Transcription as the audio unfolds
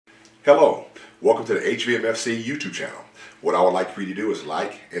Hello, welcome to the HVMFC YouTube channel. What I would like for you to do is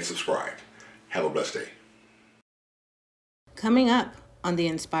like and subscribe. Have a blessed day. Coming up on the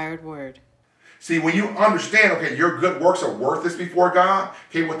Inspired Word. See, when you understand, okay, your good works are worthless before God,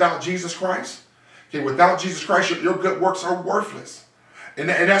 okay, without Jesus Christ, without Jesus Christ, your good works are worthless. And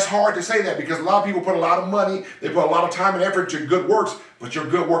that's hard to say that because a lot of people put a lot of money, they put a lot of time and effort to good works, but your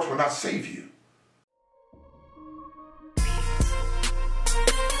good works will not save you.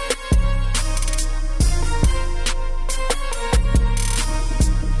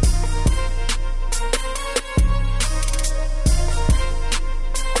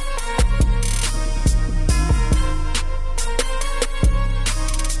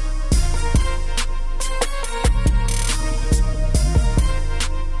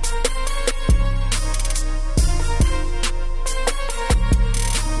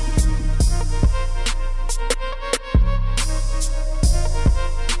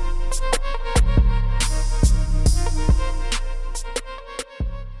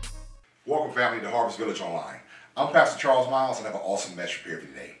 Welcome, family, to Harvest Village Online. I'm Pastor Charles Myles, and I have an awesome message prepared for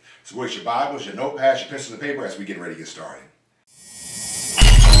you today. So go get your Bibles, your notepads, your pencils, and paper as we get ready to get started.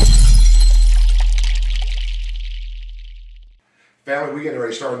 Family, we're getting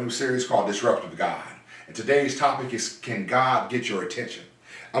ready to start a new series called Disruptive God. And today's topic is, can God get your attention?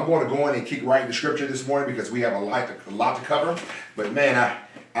 I'm going to go in and keep writing the scripture this morning because we have a lot to cover. But man,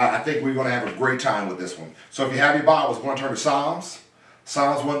 I think we're going to have a great time with this one. So if you have your Bibles, we're going to turn to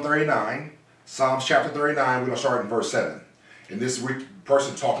Psalms 139, Psalms chapter 39, we're going to start in verse 7. And this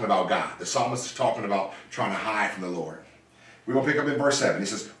person talking about God. The psalmist is talking about trying to hide from the Lord. We're going to pick up in verse 7. He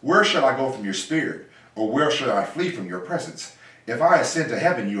says, "Where shall I go from your spirit? Or where shall I flee from your presence? If I ascend to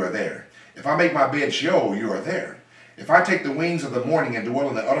heaven, you are there. If I make my bed Sheol, you are there. If I take the wings of the morning and dwell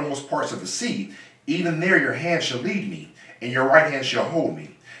in the uttermost parts of the sea, even there your hand shall lead me, and your right hand shall hold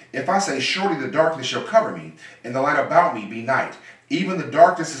me. If I say, surely the darkness shall cover me, and the light about me be night. Even the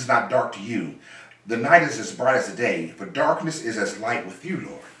darkness is not dark to you. The night is as bright as the day, for darkness is as light with you,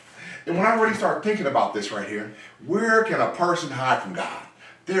 Lord." And when I really start thinking about this right here, where can a person hide from God?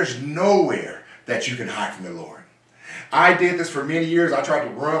 There's nowhere that you can hide from the Lord. I did this for many years. I tried to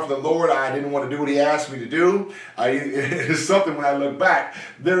run from the Lord. I didn't want to do what he asked me to do. It's something when I look back,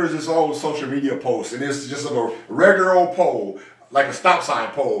 there is this old social media post, and it's just a regular old pole, like a stop sign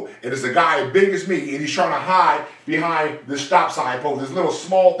pole, and it's a guy big as me, and he's trying to hide behind this stop sign pole, this little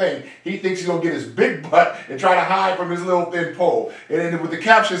small thing. He thinks he's going to get his big butt and try to hide from his little thin pole. And then what the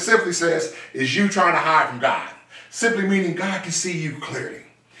caption simply says is, "You trying to hide from God." Simply meaning God can see you clearly.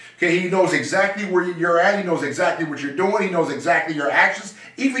 Okay, he knows exactly where you're at. He knows exactly what you're doing. He knows exactly your actions,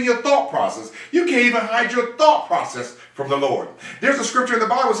 even your thought process. You can't even hide your thought process from the Lord. There's a scripture in the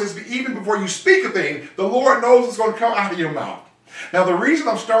Bible that says, even before you speak a thing, the Lord knows it's going to come out of your mouth. Now, the reason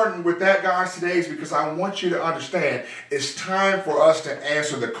I'm starting with that, guys, today is because I want you to understand it's time for us to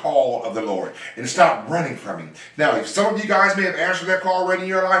answer the call of the Lord and stop running from him. Now, if some of you guys may have answered that call already in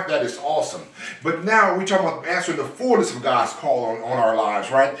your life, that is awesome. But now we're talking about answering the fullness of God's call on our lives,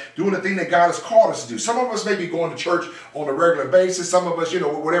 right? Doing the thing that God has called us to do. Some of us may be going to church on a regular basis. Some of us,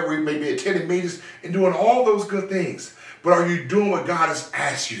 whatever, we may be attending meetings and doing all those good things. But are you doing what God has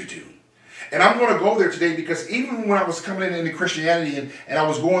asked you to do? And I'm going to go there today because even when I was coming into Christianity and I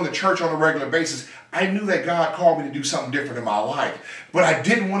was going to church on a regular basis, I knew that God called me to do something different in my life. But I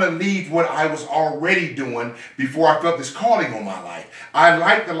didn't want to leave what I was already doing before I felt this calling on my life. I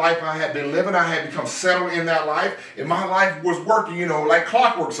liked the life I had been living. I had become settled in that life. And my life was working, like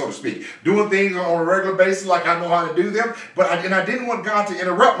clockwork, so to speak. Doing things on a regular basis like I know how to do them. But I didn't want God to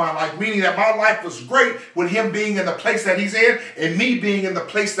interrupt my life, meaning that my life was great with him being in the place that he's in and me being in the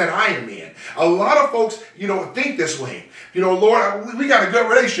place that I am in. A lot of folks, think this way. Lord, we got a good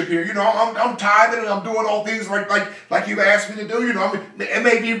relationship here. I'm tithing and I'm doing all things like you've asked me to do. And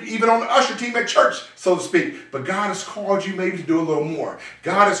maybe even on the usher team at church, so to speak. But God has called you maybe to do a little more.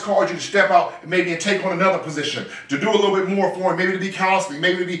 God has called you to step out and maybe take on another position, to do a little bit more for him, maybe to be counseling,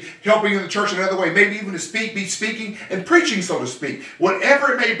 maybe to be helping in the church in another way, maybe even to be speaking and preaching, so to speak.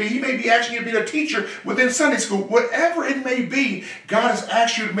 Whatever it may be, he may be asking you to be a teacher within Sunday school. Whatever it may be, God has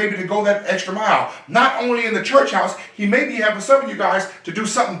asked you maybe to go that extra mile. Not only in the church house, he may be having some of you guys to do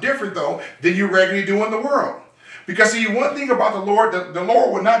something different, though, than you regularly do in the world. Because see, one thing about the Lord, the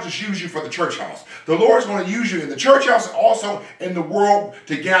Lord will not just use you for the church house. The Lord is going to use you in the church house and also in the world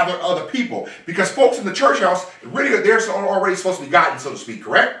to gather other people. Because folks in the church house, really, they're already supposed to be gotten, so to speak,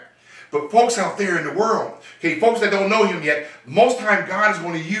 correct? But folks out there in the world, okay, folks that don't know him yet, most time God is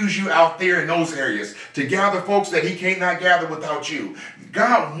going to use you out there in those areas to gather folks that he cannot gather without you.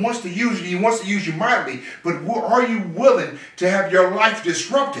 God wants to use you. He wants to use you mightily. But are you willing to have your life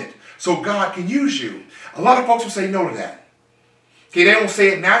disrupted so God can use you. A lot of folks will say no to that. Okay, they don't say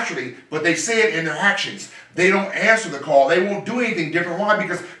it naturally, but they say it in their actions. They don't answer the call. They won't do anything different. Why?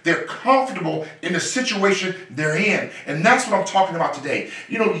 Because they're comfortable in the situation they're in. And that's what I'm talking about today.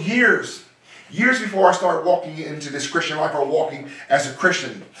 You know, years before I started walking into this Christian life, or walking as a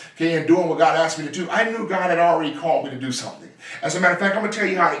Christian, okay, and doing what God asked me to do, I knew God had already called me to do something. As a matter of fact, I'm going to tell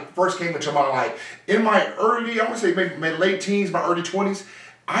you how it first came into my life. In my early, I want to say maybe my late teens, my early 20s,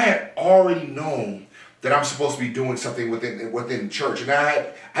 I had already known that I'm supposed to be doing something within church. And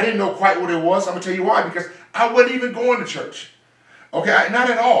I didn't know quite what it was. I'm going to tell you why. Because I wasn't even going to church. Okay, not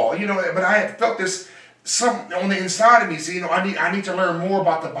at all. You know, but I had felt this something on the inside of me. So, you know, I need to learn more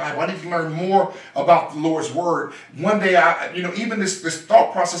about the Bible. I need to learn more about the Lord's Word. One day, even this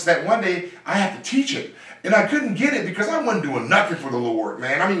thought process that one day I have to teach it. And I couldn't get it because I wasn't doing nothing for the Lord,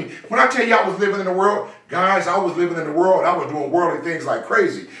 man. I mean, when I tell you I was living in the world, guys, I was living in the world. I was doing worldly things like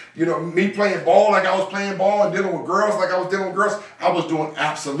crazy. You know, me playing ball like I was playing ball and dealing with girls like I was dealing with girls. I was doing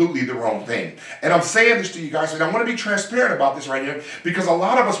absolutely the wrong thing. And I'm saying this to you guys, and I want to be transparent about this right here, because a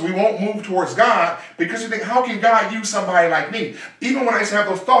lot of us, we won't move towards God because you think, how can God use somebody like me? Even when I used to have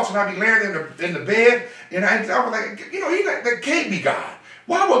those thoughts and I'd be laying in the bed, and I was like, you know, that can't be God.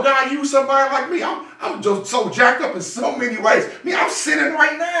 Why would God use somebody like me? I'm just so jacked up in so many ways. I mean, I'm sitting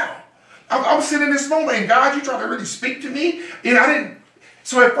right now. I'm sitting in this moment, and God, you trying to really speak to me? And I didn't.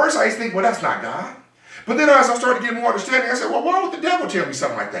 So at first I used to think, well, that's not God. But then as I started to get more understanding, I said, well, why would the devil tell me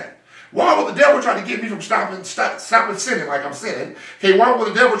something like that? Why would the devil try to get me from stopping sinning like I'm sinning? Okay, why would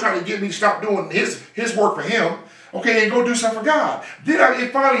the devil try to get me to stop doing his work for him? Okay, and go do something for God? Then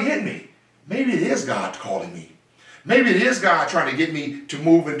it finally hit me. Maybe it is God calling me. Maybe it is God trying to get me to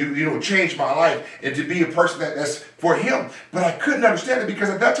move and do, you know, change my life and to be a person that's for him. But I couldn't understand it because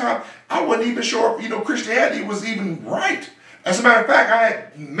at that time, I wasn't even sure if, you know, Christianity was even right. As a matter of fact, I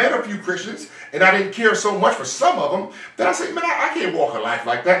had met a few Christians and I didn't care so much for some of them that I said, man, I can't walk a life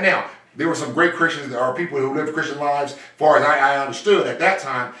like that. Now, there were some great Christians, or people who lived Christian lives, as far as I understood at that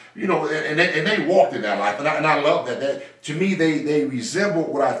time, you know, and they walked in that life. And I love that. To me, they resembled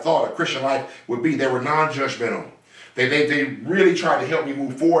what I thought a Christian life would be. They were non-judgmental. They really tried to help me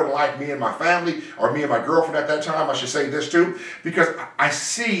move forward in life, me and my family, or me and my girlfriend at that time. I should say this too, because I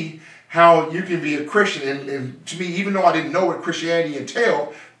see how you can be a Christian. And to me, even though I didn't know what Christianity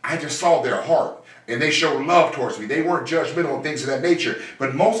entailed, I just saw their heart. And they showed love towards me. They weren't judgmental and things of that nature.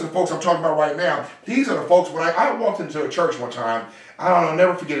 But most of the folks I'm talking about right now, these are the folks, when I walked into a church one time, I'll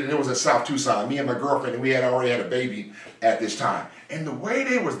never forget it. It was at South Tucson, me and my girlfriend, and we had already had a baby at this time. And the way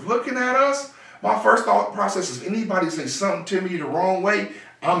they was looking at us, my first thought process is, anybody say something to me the wrong way,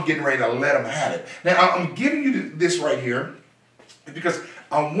 I'm getting ready to let them have it. Now, I'm giving you this right here because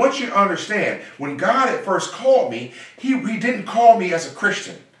I want you to understand, when God at first called me, he didn't call me as a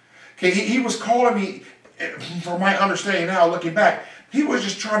Christian. Okay, he was calling me, from my understanding now, looking back, he was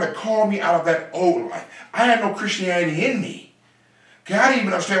just trying to call me out of that old life. I had no Christianity in me. Okay, I didn't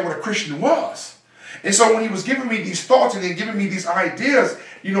even understand what a Christian was. And so when he was giving me these thoughts and then giving me these ideas,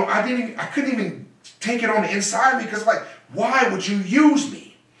 you know, I couldn't even take it on the inside of me, because like, why would you use me?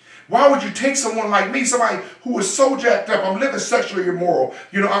 Why would you take someone like me, somebody who is so jacked up, I'm living sexually immoral,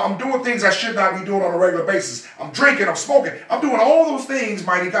 you know, I'm doing things I should not be doing on a regular basis, I'm drinking, I'm smoking, I'm doing all those things,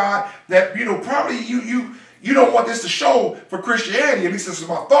 mighty God, that, you know, probably you don't want this to show for Christianity. At least this is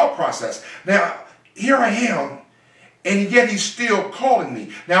my thought process. Now, here I am, and yet he's still calling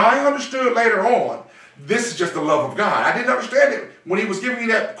me. Now, I understood later on, this is just the love of God. I didn't understand it when he was giving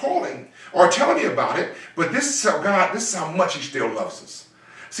me that calling or telling me about it, but this is how God, this is how much he still loves us.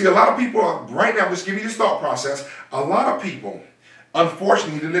 See, a lot of people, right now, just give you this thought process, a lot of people,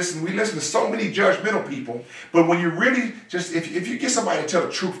 unfortunately, we listen to so many judgmental people, but when you really just, if you get somebody to tell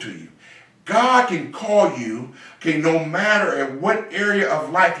the truth to you, God can call you, okay, no matter in what area of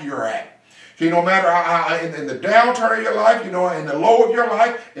life you're at. Okay, no matter how in the downturn of your life, you know, in the low of your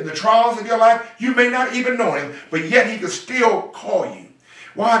life, in the trials of your life, you may not even know him, but yet he can still call you.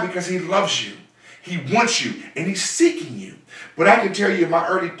 Why? Because he loves you. He wants you, and he's seeking you. But I can tell you, in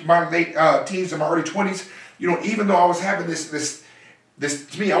my late teens and my early 20s, you know, even though I was having this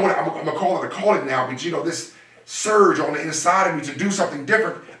to me, I'm gonna call it a calling now, but you know, this surge on the inside of me to do something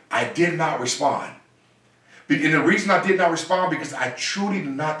different, I did not respond. And the reason I did not respond, because I truly did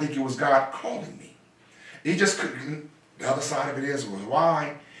not think it was God calling me. He just couldn't. The other side of it was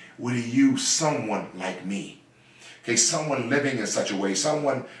why would he use someone like me? Okay, someone living in such a way,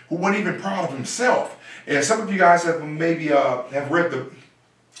 someone who wasn't even proud of himself. And some of you guys have maybe have read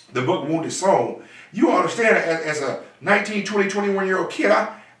the book Wounded Soul. You understand, as a 19, 20, 21-year-old kid,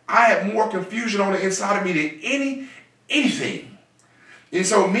 I had more confusion on the inside of me than anything. And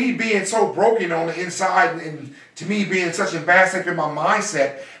so me being so broken on the inside, and to me being such a bad state in my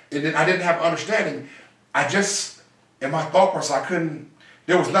mindset, and then I didn't have understanding, I just, in my thought process,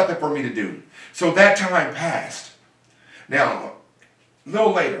 there was nothing for me to do. So that time passed. Now, a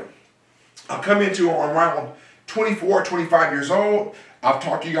little later, I come into around 24, 25 years old. I've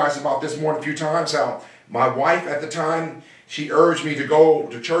talked to you guys about this more than a few times, how my wife at the time, she urged me to go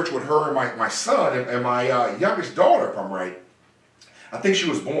to church with her and my son and my youngest daughter, if I'm right. I think she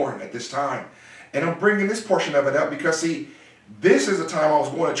was born at this time. And I'm bringing this portion of it up because, see, this is the time I was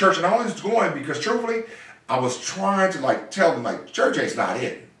going to church. And I was going because, truthfully, I was trying to tell them, church ain't not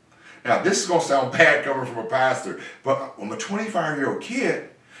it. Now, this is going to sound bad coming from a pastor, but I'm a 25-year-old kid,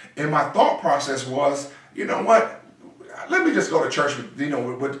 and my thought process was, you know what? Let me just go to church with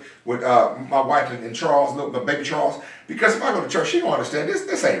my wife and Charles, my baby Charles, because if I go to church, she gonna understand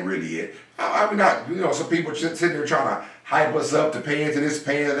this ain't really it. I mean, not some people sitting there trying to hype us up to pay into this,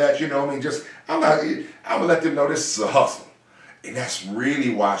 pay into that. I'm gonna let them know this is a hustle, and that's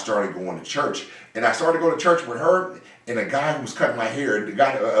really why I started going to church. And I started going to church with her and a guy who was cutting my hair. The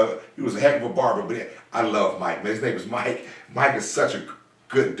guy, he was a heck of a barber, but I love Mike. Man, his name is Mike. Mike is such a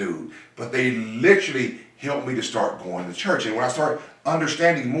good dude, but they literally helped me to start going to church. And when I started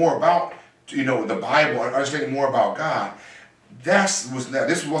understanding more about, the Bible, and understanding more about God, this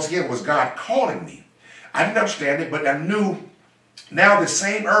once again was God calling me. I didn't understand it, but I knew now the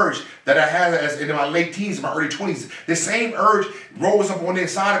same urge that I had as in my late teens, in my early 20s, the same urge rose up on the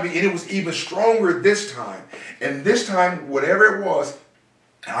inside of me, and it was even stronger this time. And this time, whatever it was,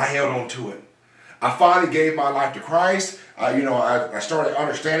 I held on to it. I finally gave my life to Christ. I started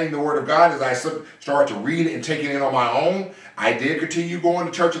understanding the Word of God as I started to read it and take it in on my own. I did continue going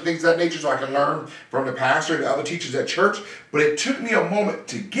to church and things of that nature so I could learn from the pastor and the other teachers at church. But it took me a moment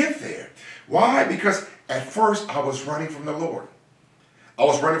to get there. Why? Because at first I was running from the Lord. I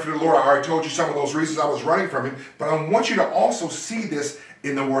was running from the Lord. I already told you some of those reasons I was running from Him. But I want you to also see this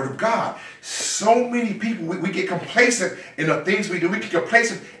in the Word of God. So many people, we get complacent in the things we do. We get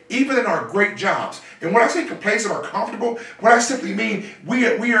complacent even in our great jobs. And when I say complacent or comfortable, what I simply mean, we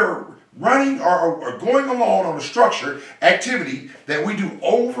are running or going along on a structured activity that we do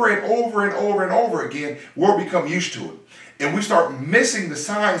over and over and over and over again, we'll become used to it. And we start missing the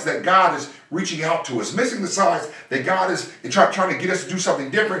signs that God is reaching out to us, missing the signs that God is trying to get us to do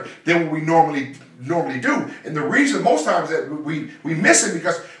something different than what we normally do. And the reason most times that we miss it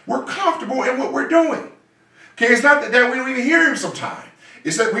because we're comfortable in what we're doing. Okay, it's not that we don't even hear Him sometimes.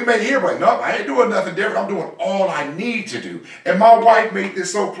 It's that we may hear, but no, I ain't doing nothing different. I'm doing all I need to do. And my wife made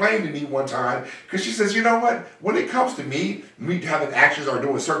this so plain to me one time because she says, you know what? When it comes to me having actions or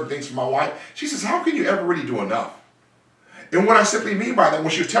doing certain things for my wife, she says, how can you ever really do enough? And what I simply mean by that,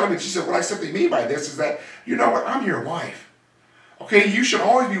 when she was telling me, she said, what I simply mean by this is that, you know what? I'm your wife. Okay, you should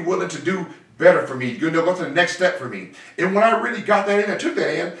always be willing to do better for me. Go to the next step for me. And when I really got that in and took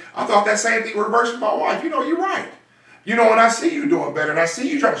that in, I thought that same thing reversed with my wife. You're right. And I see you doing better, and I see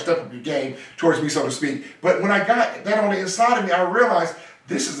you trying to step up your game towards me, so to speak. But when I got that on the inside of me, I realized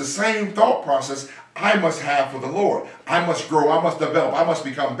this is the same thought process I must have for the Lord. I must grow, I must develop, I must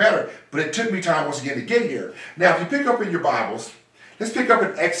become better. But it took me time once again to get here. Now, if you pick up in your Bibles, let's pick up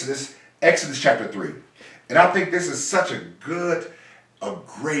in Exodus chapter 3. And I think this is such a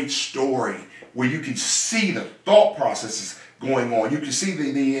great story where you can see the thought processes going on. You can see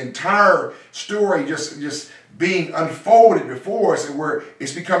the entire story just being unfolded before us, and where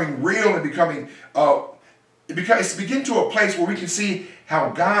it's becoming real and becoming it's beginning to a place where we can see how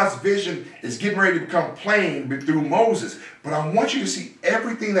God's vision is getting ready to become plain through Moses. But I want you to see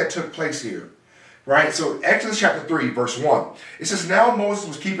everything that took place here. Right? So Exodus chapter 3, verse 1. It says, now Moses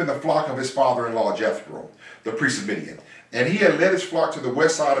was keeping the flock of his father-in-law Jethro, the priest of Midian. And he had led his flock to the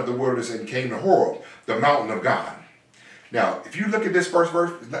west side of the wilderness and came to Horeb, the mountain of God. Now, if you look at this first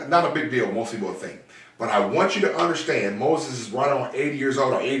verse, not a big deal, most people think. But I want you to understand, Moses is right on 80 years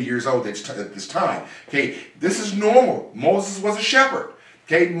old or 80 years old at this time. Okay, this is normal. Moses was a shepherd.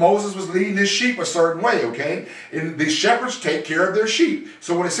 Okay, Moses was leading his sheep a certain way, okay? And the shepherds take care of their sheep.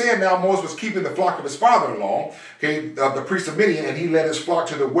 So when it's saying now Moses was keeping the flock of his father-in-law, okay, the priest of Midian, and he led his flock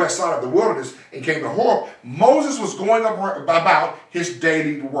to the west side of the wilderness and came to Horeb, Moses was going about his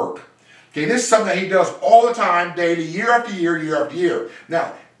daily work. Okay, this is something that he does all the time, daily, year after year, year after year.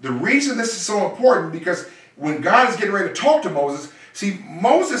 Now, the reason this is so important, because when God is getting ready to talk to Moses, see,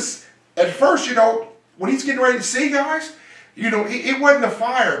 Moses, at first, when he's getting ready to see, guys, it wasn't the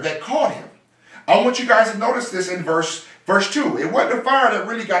fire that caught him. I want you guys to notice this in verse 2. It wasn't the fire that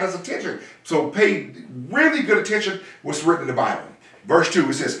really got his attention. So pay really good attention to what's written in the Bible. Verse 2,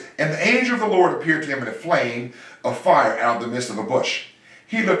 it says, and the angel of the Lord appeared to him in a flame of fire out of the midst of a bush.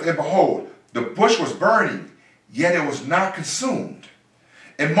 he looked, and behold, the bush was burning, yet it was not consumed.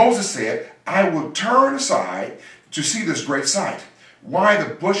 And Moses said, I will turn aside to see this great sight, why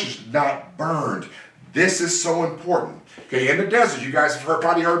the bush is not burned. This is so important. Okay, in the desert, you guys have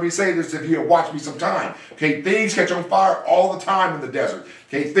probably heard me say this if you have watched me some time. Okay, things catch on fire all the time in the desert.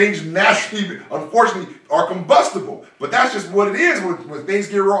 Okay, things naturally, unfortunately, are combustible. But that's just what it is. When things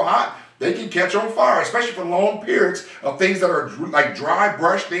get real hot, they can catch on fire, especially for long periods of things that are like dry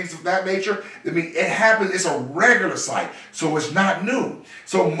brush, things of that nature. I mean, it happens. It's a regular sight, so it's not new.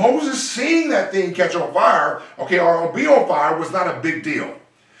 So Moses seeing that thing catch on fire, okay, or be on fire, was not a big deal.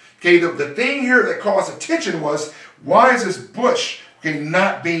 Okay, the thing here that caused attention was, why is this bush, okay,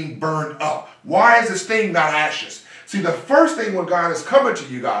 not being burned up? Why is this thing not ashes? See, the first thing when God is coming to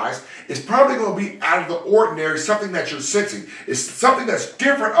you guys is probably going to be out of the ordinary, something that you're sensing. It's something that's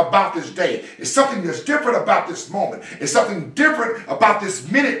different about this day. It's something that's different about this moment. It's something different about this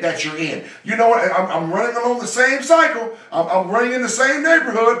minute that you're in. You know what? I'm running along the same cycle. I'm running in the same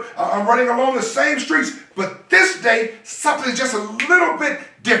neighborhood. I'm running along the same streets. But this day, something is just a little bit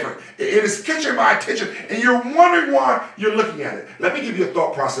different. It is catching my attention, and you're wondering why you're looking at it. Let me give you a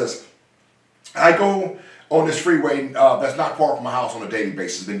thought process. I go on this freeway that's not far from my house on a daily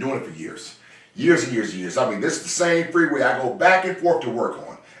basis. Been doing it for years. Years and years and years. I mean, this is the same freeway I go back and forth to work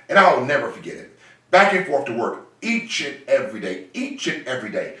on. And I will never forget it. Back and forth to work each and every day. Each and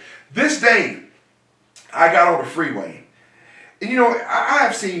every day. This day, I got on the freeway. And you know, I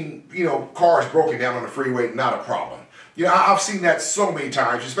have seen, you know, cars broken down on the freeway, not a problem. You know, I've seen that so many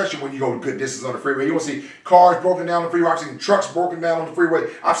times, especially when you go good distance on the freeway. You will see cars broken down on the freeway. I've seen trucks broken down on the freeway.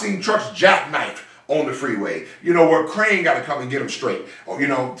 I've seen trucks jackknifed on the freeway, you know, where a crane got to come and get them straight, or, you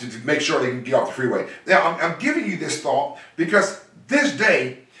know, to make sure they can get off the freeway. Now, I'm giving you this thought because this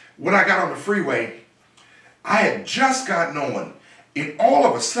day, when I got on the freeway, I had just gotten on, and all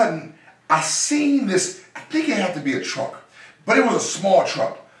of a sudden, I seen this, I think it had to be a truck, but it was a small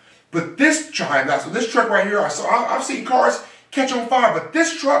truck. But this time, so this truck right here, I've seen cars catch on fire, but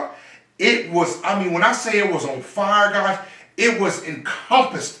this truck, it was, I mean, when I say it was on fire, guys, it was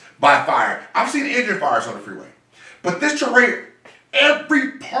encompassed by fire. I've seen engine fires on the freeway. But this truck right here,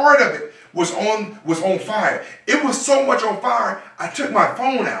 every part of it was on fire. It was so much on fire, I took my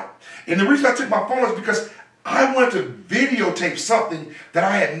phone out. And the reason I took my phone is because I wanted to videotape something that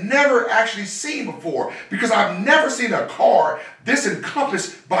I had never actually seen before, because I've never seen a car this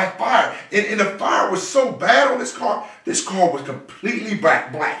encompassed by fire. And the fire was so bad on this car was completely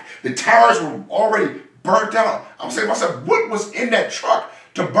black. The tires were already burnt out. I'm saying to myself, what was in that truck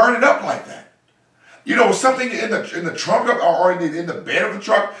to burn it up like that? You know, something in the trunk of, or in the bed of the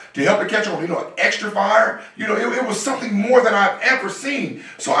truck to help it catch on, you know, an extra fire. You know, it was something more than I've ever seen.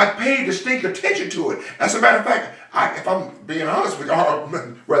 So I paid distinct attention to it. As a matter of fact, if I'm being honest with you,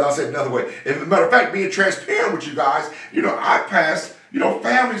 or rather I'll say it another way, as a matter of fact, being transparent with you guys, you know, I passed, you know,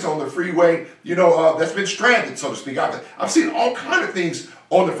 families on the freeway, you know, that's been stranded, so to speak. I've seen all kinds of things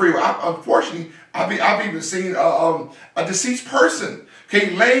on the freeway. Unfortunately, I've even seen a deceased person,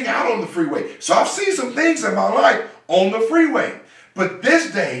 okay, laying out on the freeway. So I've seen some things in my life on the freeway. But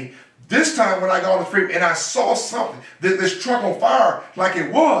this day, this time when I got on the freeway and I saw something, this truck on fire like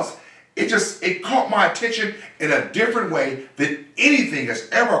it was, it caught my attention in a different way than anything has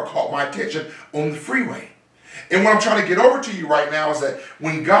ever caught my attention on the freeway. And what I'm trying to get over to you right now is that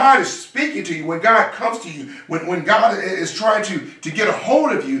when God is speaking to you, when God comes to you, when God is trying to get a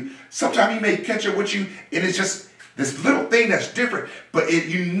hold of you, sometimes He may catch up with you, and it's just this little thing that's different, but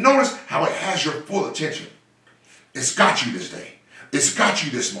you notice how it has your full attention. It's got you this day. It's got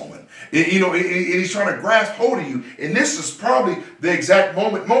you this moment. You know, and He's trying to grasp hold of you, and this is probably the exact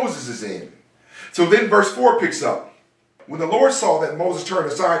moment Moses is in. So then verse 4 picks up. When the Lord saw that Moses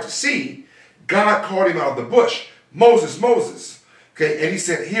turned aside to see, God called him out of the bush, Moses, Moses. Okay, and he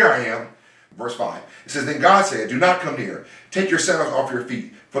said, here I am. Verse 5. It says, then God said, do not come near. Take your sandals off your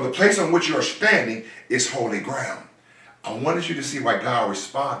feet, for the place on which you are standing is holy ground. I wanted you to see why God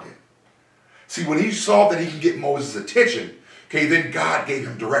responded. See, when He saw that He can get Moses' attention, okay, then God gave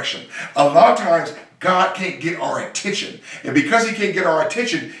him direction. A lot of times, God can't get our attention. And because He can't get our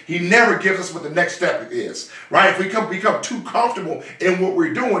attention, He never gives us what the next step is. Right? If we become too comfortable in what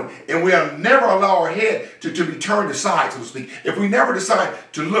we're doing, and we never allow our head to be turned aside, so to speak. If we never decide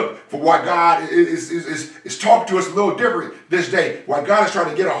to look for why God is talking to us a little different this day, why God is trying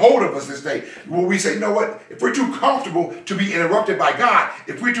to get a hold of us this day, when we say, you know what? If we're too comfortable to be interrupted by God,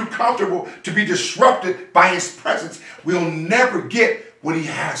 if we're too comfortable to be disrupted by His presence, we'll never get what He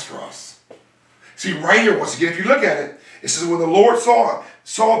has for us. See, right here, once again, if you look at it, it says when the Lord saw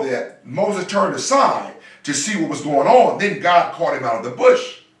that Moses turned aside to see what was going on. Then God called him out of the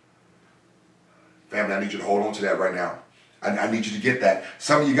bush. Family, I need you to hold on to that right now. I need you to get that.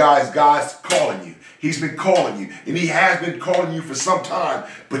 Some of you guys, God's calling you. He's been calling you, and he has been calling you for some time,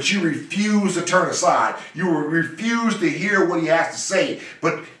 but you refuse to turn aside. You refuse to hear what he has to say.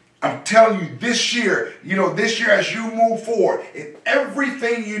 But I'm telling you, this year, as you move forward, in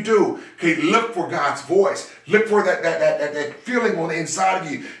everything you do, okay, look for God's voice. Look for that feeling on the inside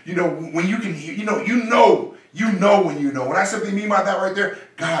of you. When you can hear, you know when you know. What I simply mean by that right there,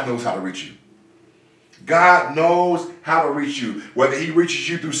 God knows how to reach you. God knows how to reach you. Whether he reaches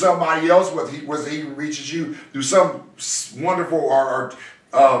you through somebody else, whether he reaches you through some wonderful or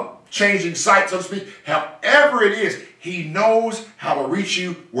changing sight, so to speak, however it is, he knows how to reach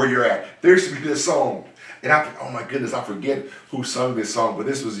you where you're at. There used to be this song, and oh my goodness, I forget who sung this song, but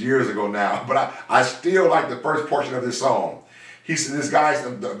this was years ago now. But I still like the first portion of this song. He said,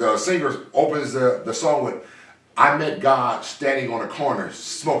 the singer opens the song with, "I met God standing on a corner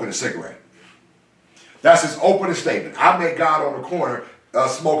smoking a cigarette." That's his opening statement. I met God on the corner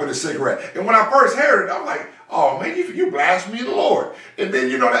smoking a cigarette. And when I first heard it, I'm like, oh man, you blaspheme the Lord. And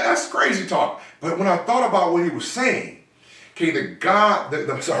then, that's crazy talk. But when I thought about what he was saying, okay, the guy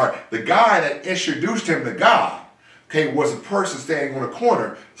that introduced him to God, okay, was a person standing on a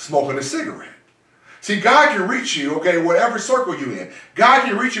corner smoking a cigarette. See, God can reach you, okay, whatever circle you're in. God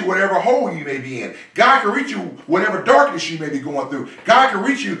can reach you whatever hole you may be in. God can reach you whatever darkness you may be going through. God can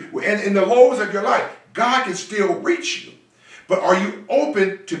reach you in the lows of your life. God can still reach you. But are you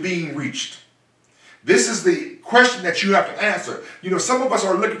open to being reached? This is the question that you have to answer. Some of us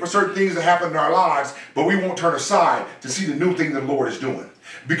are looking for certain things that happen in our lives, but we won't turn aside to see the new thing the Lord is doing.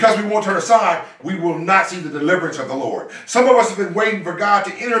 Because we won't turn aside, we will not see the deliverance of the Lord. Some of us have been waiting for God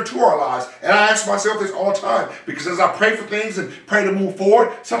to enter into our lives. And I ask myself this all the time, because as I pray for things and pray to move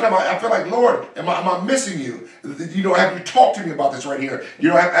forward, sometimes I feel like, Lord, am I missing you? Have you talked to me about this right here?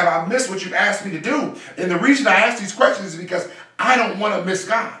 Have I missed what you've asked me to do? And the reason I ask these questions is because I don't want to miss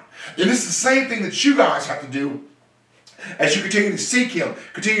God. And this is the same thing that you guys have to do as you continue to seek him,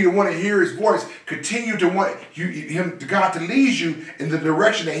 continue to want to hear his voice, continue to want God to lead you in the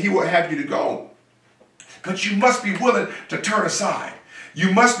direction that he will have you to go. But you must be willing to turn aside.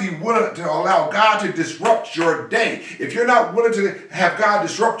 You must be willing to allow God to disrupt your day. If you're not willing to have God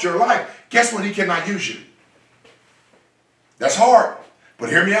disrupt your life, guess what? He cannot use you. That's hard, but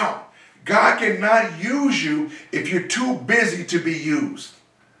hear me out. God cannot use you if you're too busy to be used.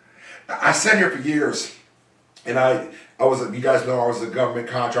 I sat here for years, and you guys know I was a government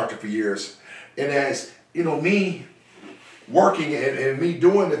contractor for years. And as, me working and me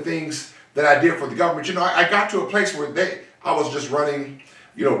doing the things that I did for the government, I got to a place where I was just running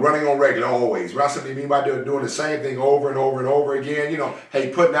on regular always. What I simply mean by doing the same thing over and over and over again,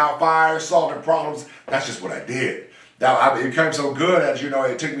 putting out fires, solving problems, that's just what I did. It became so good as,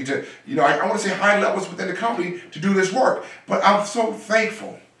 it took me to, I want to say high levels within the company to do this work. But I'm so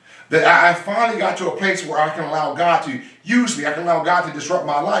thankful that I finally got to a place where I can allow God to use me. I can allow God to disrupt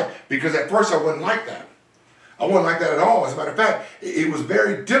my life, because at first I wasn't like that. I wasn't like that at all. As a matter of fact, it was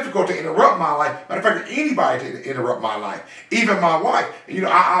very difficult to interrupt my life. Matter of fact, anybody to interrupt my life, even my wife.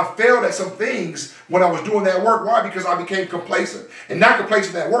 I failed at some things when I was doing that work. Why? Because I became complacent. And not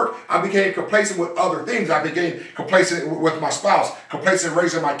complacent at work, I became complacent with other things. I became complacent with my spouse, complacent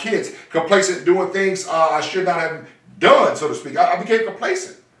raising my kids, complacent doing things I should not have done, so to speak. I became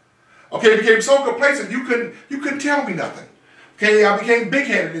complacent. Okay, it became so complacent you couldn't tell me nothing. Okay, I became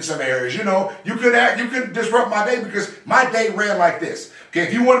big-headed in some areas. You couldn't disrupt my day, because my day ran like this. Okay,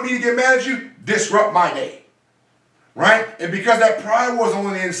 if you wanted me to get mad at you, disrupt my day. Right? And because that pride was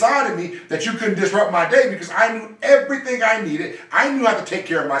on the inside of me, that you couldn't disrupt my day, because I knew everything I needed. I knew how to take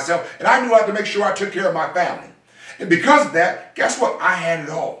care of myself, and I knew how to make sure I took care of my family. And because of that, guess what? I had it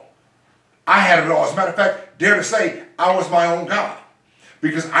all. I had it all. As a matter of fact, dare to say, I was my own God.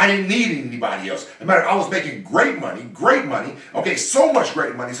 Because I didn't need anybody else. As a matter of fact, I was making great money. Okay, so much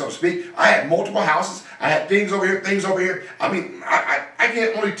great money, so to speak. I had multiple houses. I had things over here. I mean, I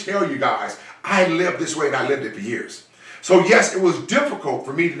can't only tell you guys, I lived this way, and I lived it for years. So yes, it was difficult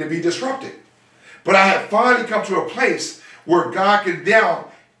for me to be disrupted. But I had finally come to a place where God could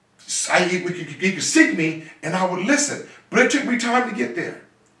he could seek me, and I would listen. But it took me time to get there.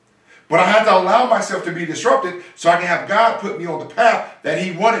 But I had to allow myself to be disrupted so I can have God put me on the path that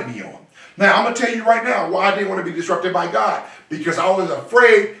he wanted me on. Now, I'm going to tell you right now why I didn't want to be disrupted by God. Because I was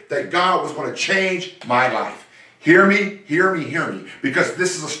afraid that God was going to change my life. Hear me, hear me, hear me. Because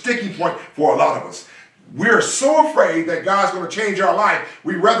this is a sticking point for a lot of us. We're so afraid that God's going to change our life,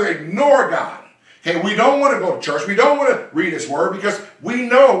 we rather ignore God. Okay, we don't want to go to church. We don't want to read his word, because we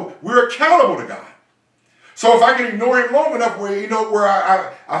know we're accountable to God. So if I can ignore him long enough where, where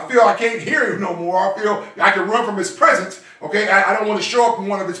I feel I can't hear him no more, I feel I can run from his presence, okay? I don't want to show up in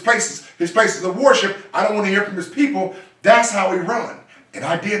one of his places of worship. I don't want to hear from his people. That's how we run. And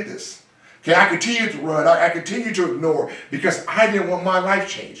I did this. Okay, I continued to run. I continued to ignore because I didn't want my life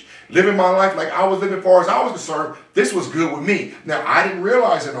changed. Living my life like I was living as far as I was concerned, this was good with me. Now, I didn't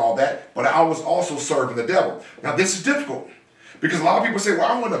realize it all that, but I was also serving the devil. Now, this is difficult because a lot of people say,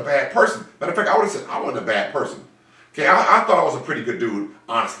 well, I wasn't a bad person. Matter of fact, I would have said I wasn't a bad person. Okay, I thought I was a pretty good dude,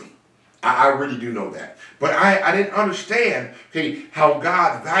 honestly. I really do know that. But I didn't understand, okay, how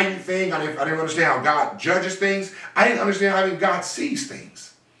God valued things. I didn't understand how God judges things. I didn't understand how even God sees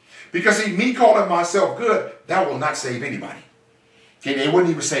things. Because see, me calling myself good, that will not save anybody. Okay, it wouldn't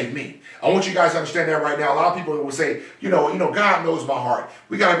even save me. I want you guys to understand that right now. A lot of people will say, God knows my heart.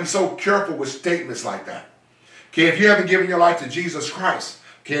 We got to be so careful with statements like that. Okay, if you haven't given your life to Jesus Christ,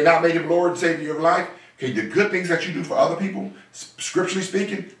 okay, and not made him Lord and Savior of your life, okay, the good things that you do for other people, scripturally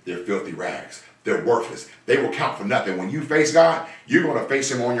speaking, they're filthy rags. They're worthless. They will count for nothing. When you face God, you're going to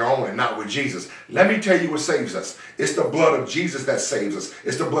face him on your own and not with Jesus. Let me tell you what saves us. It's the blood of Jesus that saves us.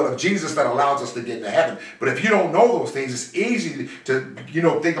 It's the blood of Jesus that allows us to get into heaven. But if you don't know those things, it's easy to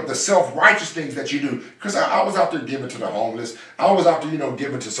think of the self-righteous things that you do. Because I was out there giving to the homeless. I was out there,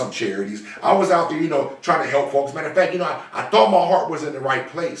 giving to some charities. I was out there, trying to help folks. Matter of fact, I thought my heart was in the right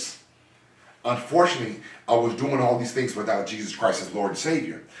place. Unfortunately, I was doing all these things without Jesus Christ as Lord and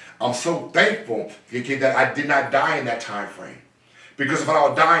Savior. I'm so thankful that I did not die in that time frame. Because if I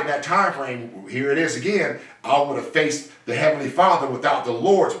would die in that time frame, here it is again, I would have faced the Heavenly Father without the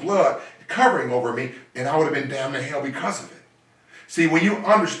Lord's blood covering over me, and I would have been damned to hell because of it. See, when you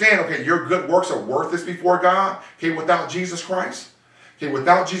understand, okay, your good works are worthless before God, okay, without Jesus Christ, okay,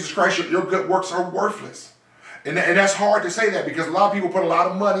 without Jesus Christ, your good works are worthless. And that's hard to say that because a lot of people put a lot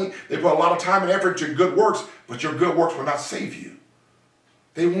of money, they put a lot of time and effort into good works, but your good works will not save you.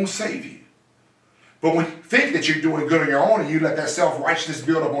 They won't save you. But when you think that you're doing good on your own and you let that self-righteousness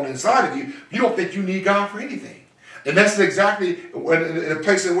build up on the inside of you, you don't think you need God for anything. And that's exactly in the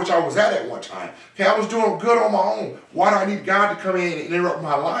place in which I was at one time. Okay, I was doing good on my own. Why do I need God to come in and interrupt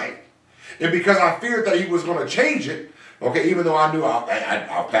my life? And because I feared that he was going to change it, okay, even though I knew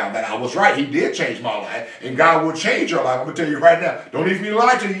I found that I was right. He did change my life. And God will change your life. I'm going to tell you right now. Don't need me to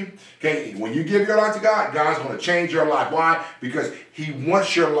lie to you. Okay, when you give your life to God, God's going to change your life. Why? Because he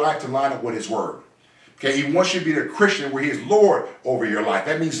wants your life to line up with his word. Okay, he wants you to be the Christian where he is Lord over your life.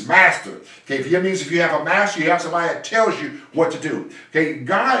 That means master. Okay, that means if you have a master, you have somebody that tells you what to do. Okay,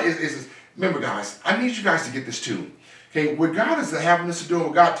 God is remember guys, I need you guys to get this too. Okay, what God is having us to do,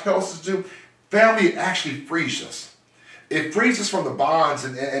 what God tells us to do, family actually frees us. It frees us from the bonds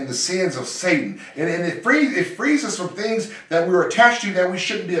and the sins of Satan. And it frees us from things that we were attached to that we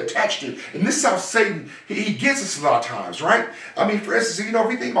shouldn't be attached to. And this is how Satan, he gets us a lot of times, right? I mean, for instance, if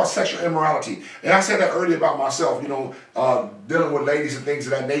we think about sexual immorality, and I said that earlier about myself, dealing with ladies and things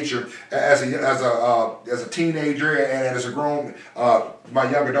of that nature as a teenager and as a grown, my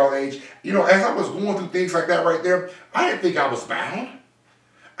young adult age, as I was going through things like that right there, I didn't think I was bound.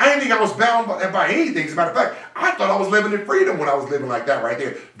 I didn't think I was bound by anything. As a matter of fact, I thought I was living in freedom when I was living like that right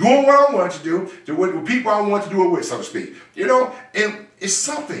there. Doing what I wanted to do, with people I wanted to do it with, so to speak. And it's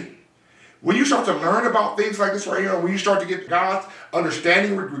something. When you start to learn about things like this right here, when you start to get God's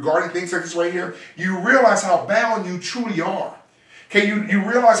understanding regarding things like this right here, you realize how bound you truly are. Okay, you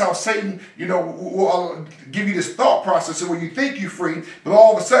realize how Satan, will give you this thought process where you think you're free, but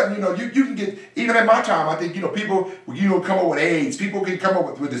all of a sudden, you can get, even at my time, I think, people, come up with AIDS. People can come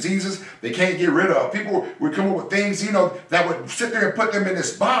up with diseases they can't get rid of. People would come up with things, that would sit there and put them in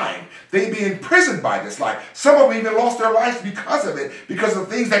this bind. They'd be imprisoned by this life. Some of them even lost their lives because of it, because of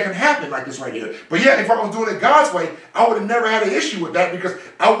things that can happen like this right here. But yeah, if I was doing it God's way, I would have never had an issue with that because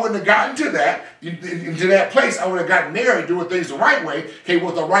I wouldn't have gotten to that, into that place. I would have gotten there and doing things the right way, okay,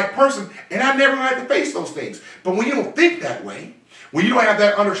 with the right person, and I never had to face those things. But when you don't think that way, when you don't have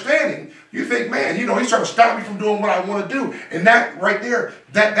that understanding, you think, man, he's trying to stop me from doing what I want to do. And that right there,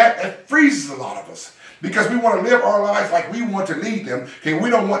 that freezes a lot of us. Because we want to live our lives like we want to lead them. Okay, we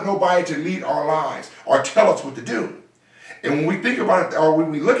don't want nobody to lead our lives or tell us what to do. And when we think about it, or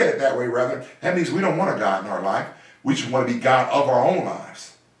when we look at it that way, rather, that means we don't want a God in our life. We just want to be God of our own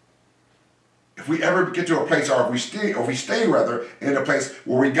lives. If we ever get to a place, or if we stay rather in a place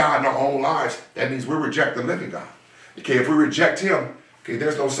where we God in our own lives, that means we reject the living God. Okay, if we reject him, okay,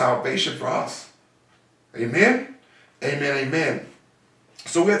 there's no salvation for us. Amen? Amen, amen.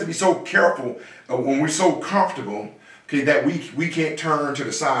 So we have to be so careful when we're so comfortable, okay, that we can't turn to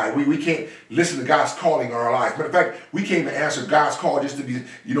the side. We can't listen to God's calling in our lives. Matter of fact, we can't even answer God's call just to be,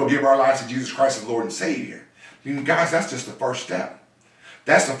 give our lives to Jesus Christ as Lord and Savior. Guys, that's just the first step.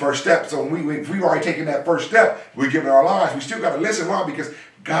 That's the first step. So if we've already taken that first step, we're giving our lives. We still got to listen. Why? Because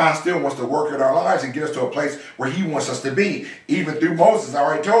God still wants to work in our lives and get us to a place where he wants us to be. Even through Moses, I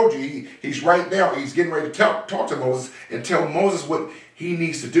already told you, he's right now. He's getting ready to talk to Moses and tell Moses what he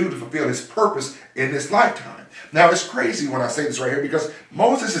needs to do to fulfill his purpose in this lifetime. Now, it's crazy when I say this right here because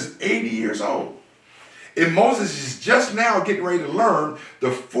Moses is 80 years old. And Moses is just now getting ready to learn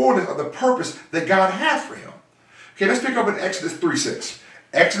the fullness of the purpose that God has for him. Okay, let's pick up in Exodus 3:6.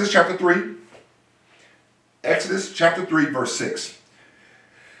 Exodus chapter 3. Exodus chapter 3, verse 6.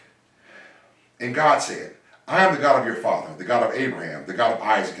 And God said, I am the God of your father, the God of Abraham, the God of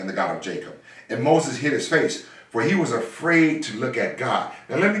Isaac, and the God of Jacob. And Moses hid his face, for he was afraid to look at God.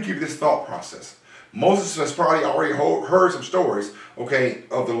 Now let me give you this thought process. Moses has probably already heard some stories, okay,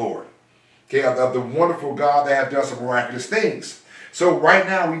 of the Lord. Okay, of the wonderful God that has done some miraculous things. So right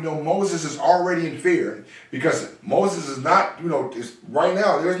now we know Moses is already in fear because Moses is not, right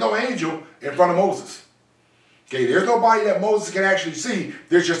now there's no angel in front of Moses. Okay, there's nobody that Moses can actually see.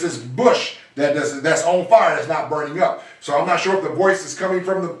 There's just this bush that's on fire that's not burning up. So I'm not sure if the voice is coming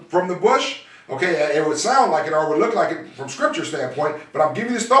from the bush. Okay, it would sound like it or would look like it from scripture standpoint, but I'm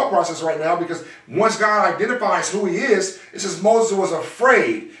giving you this thought process right now because once God identifies who he is, it says Moses was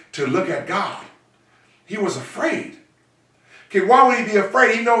afraid to look at God. He was afraid. Okay, why would he be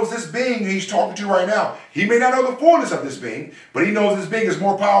afraid? He knows this being he's talking to right now. He may not know the fullness of this being, but he knows this being is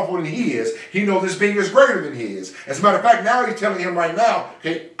more powerful than he is. He knows this being is greater than he is. As a matter of fact, now he's telling him right now,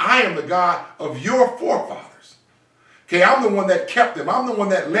 okay, I am the God of your forefathers. Okay, I'm the one that kept them. I'm the one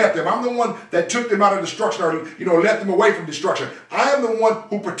that left them. I'm the one that took them out of destruction or, led them away from destruction. I am the one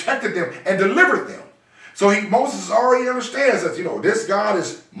who protected them and delivered them. So Moses already understands that, this God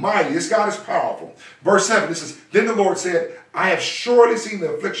is mighty. This God is powerful. Verse 7, this is, then the Lord said, I have surely seen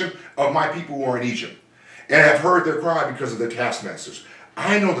the affliction of my people who are in Egypt, and have heard their cry because of their taskmasters.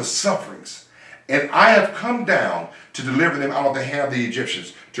 I know the sufferings, and I have come down to deliver them out of the hand of the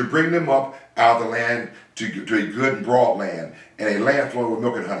Egyptians, to bring them up out of the land to a good and broad land, and a land flowing with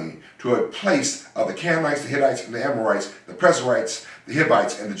milk and honey, to a place of the Canaanites, the Hittites, and the Amorites, the Perizzites, the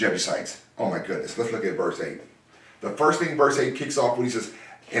Hivites, and the Jebusites. Oh my goodness, let's look at verse 8. The first thing verse 8 kicks off when he says,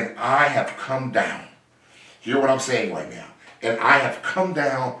 and I have come down. Hear what I'm saying right now. And I have come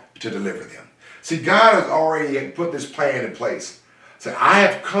down to deliver them. See, God has already put this plan in place. So I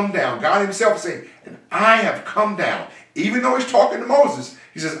have come down. God himself is saying, and I have come down. Even though he's talking to Moses,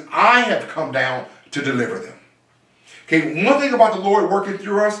 he says, I have come down to deliver them. Okay, one thing about the Lord working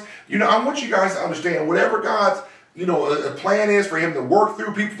through us, I want you guys to understand, whatever God's, a plan is for him to work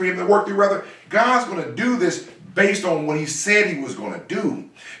through, people for him to work through, rather, God's going to do this based on what he said he was going to do.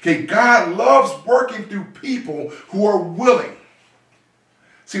 Okay, God loves working through people who are willing.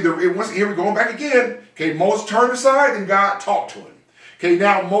 See, here we're going back again. Okay, Moses turned aside and God talked to him. Okay,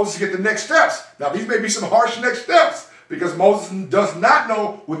 now Moses get the next steps. Now, these may be some harsh next steps because Moses does not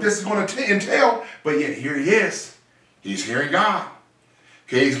know what this is going to entail, but yet here he is. He's hearing God.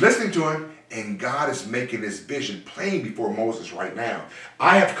 Okay, he's listening to him, and God is making his vision plain before Moses right now.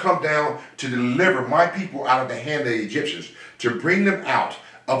 I have come down to deliver my people out of the hand of the Egyptians, to bring them out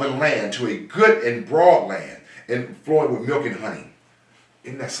of a land to a good and broad land and flowing with milk and honey.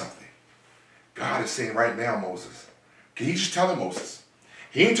 Isn't that something? God is saying right now, Moses. Can you just tell him, Moses?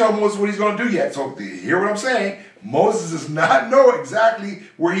 He ain't telling Moses what he's going to do yet. So hear what I'm saying. Moses does not know exactly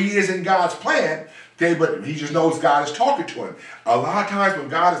where he is in God's plan. Okay, but he just knows God is talking to him. A lot of times when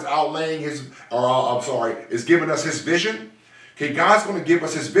God is outlaying is giving us his vision. Okay, God's going to give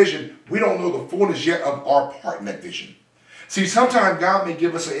us his vision. We don't know the fullness yet of our part in that vision. See, sometimes God may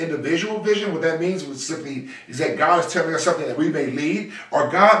give us an individual vision. What that means is that God is telling us something that we may lead, or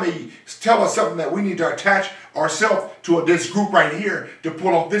God may tell us something that we need to attach ourselves to this group right here to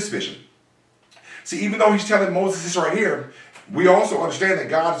pull off this vision. See, even though he's telling Moses this right here, we also understand that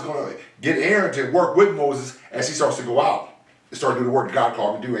God is going to get Aaron to work with Moses as he starts to go out and start doing the work that God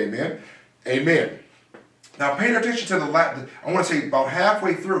called him to do. Amen. Amen. Now, paying attention to I want to say about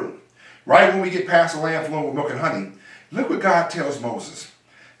halfway through, right when we get past the land flowing with milk and honey, look what God tells Moses.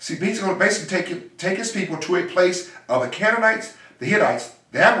 See, he's going to basically take his people to a place of the Canaanites, the Hittites,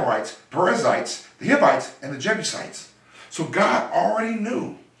 the Amorites, Perizzites, the Hivites, and the Jebusites. So God already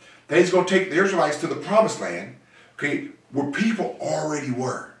knew that he's going to take the Israelites to the promised land, okay, where people already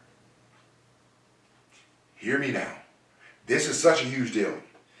were. Hear me now. This is such a huge deal.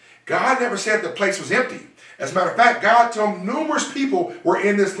 God never said the place was empty. As a matter of fact, God told him numerous people were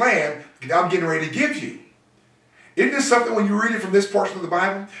in this land that I'm getting ready to give you. Isn't this something when you read it from this portion of the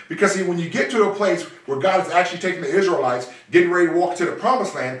Bible? Because see, when you get to a place where God is actually taking the Israelites, getting ready to walk to the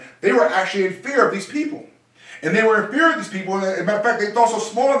promised land, they were actually in fear of these people. And they were in fear of these people. As a matter of fact, they thought so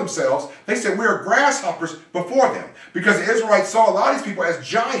small of themselves, they said, we are grasshoppers before them. Because the Israelites saw a lot of these people as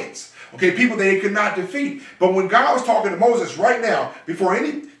giants. Okay, people they could not defeat. But when God was talking to Moses right now, before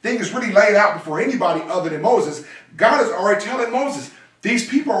anything is really laid out before anybody other than Moses, God is already telling Moses, these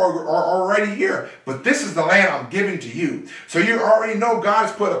people are already here, but this is the land I'm giving to you. So you already know God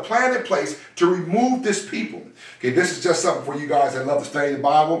has put a plan in place to remove this people. Okay, this is just something for you guys that love to study the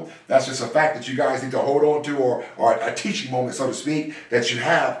Bible. That's just a fact that you guys need to hold on to, or a teaching moment, so to speak, that you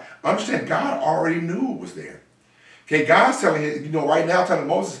have. Understand, God already knew it was there. Okay, God's telling you, right now, telling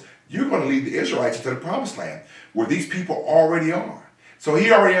Moses, you're going to lead the Israelites into the promised land where these people already are. So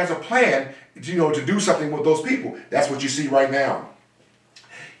he already has a plan, to do something with those people. That's what you see right now.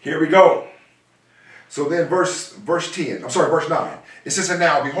 Here we go. So then verse 9. It says, and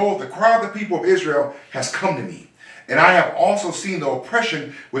now, behold, the cry of the people of Israel has come to me. And I have also seen the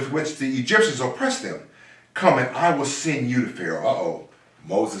oppression with which the Egyptians oppressed them. Come, and I will send you to Pharaoh. Uh-oh.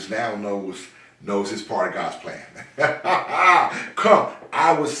 Moses now knows his part of God's plan. Come,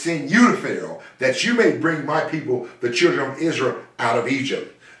 I will send you to Pharaoh, that you may bring my people, the children of Israel, out of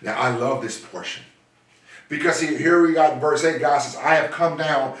Egypt. Now, I love this portion. Because here we got in verse 8, God says, I have come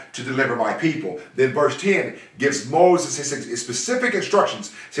down to deliver my people. Then verse 10 gives Moses his specific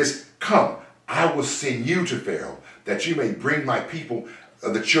instructions. It says, come, I will send you to Pharaoh, that you may bring my people,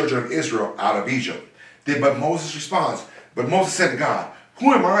 the children of Israel, out of Egypt. But Moses responds, but Moses said to God,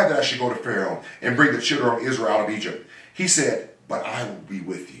 who am I that I should go to Pharaoh and bring the children of Israel out of Egypt? He said, but I will be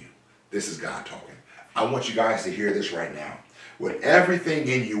with you. This is God talking. I want you guys to hear this right now. With everything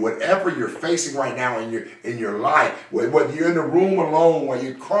in you, whatever you're facing right now in your life, whether you're in the room alone, whether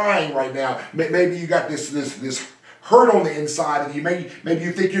you're crying right now, maybe you got this hurt on the inside of you, maybe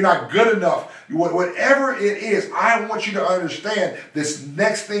you think you're not good enough, whatever it is, I want you to understand this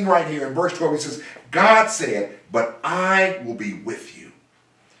next thing right here in verse 12. It says, God said, but I will be with you.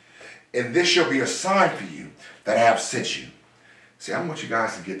 And this shall be a sign for you that I have sent you. See, I want you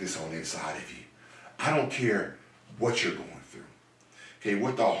guys to get this on the inside of you. I don't care what you're going through. Okay,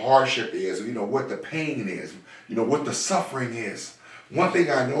 what the hardship is, what the pain is, what the suffering is. One thing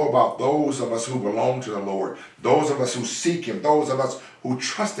I know about those of us who belong to the Lord, those of us who seek Him, those of us who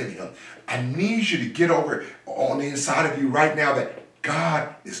trust in Him, I need you to get over on the inside of you right now that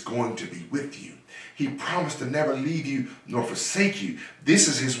God is going to be with you. He promised to never leave you nor forsake you. This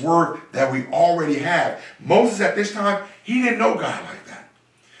is His word that we already have. Moses at this time, he didn't know God like that.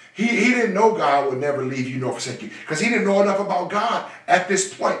 He didn't know God would never leave you nor forsake you because he didn't know enough about God at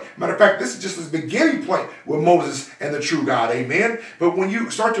this point. Matter of fact, this is just the beginning point with Moses and the true God. Amen. But when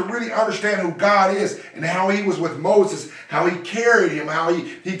you start to really understand who God is and how He was with Moses, how He carried him, how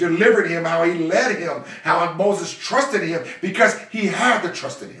he delivered him, how He led him, how Moses trusted Him because he had to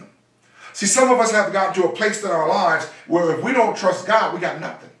trust in Him. See, some of us have gotten to a place in our lives where if we don't trust God, we got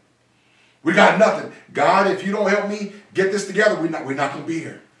nothing. We got nothing. God, if you don't help me get this together, we're not going to be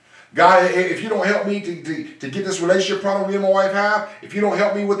here. God, if you don't help me to get this relationship problem me and my wife have, if you don't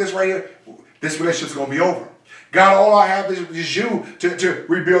help me with this right here, this relationship's going to be over. God, all I have is you to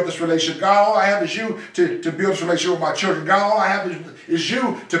rebuild this relationship. God, all I have is you to build this relationship with my children. God, all I have is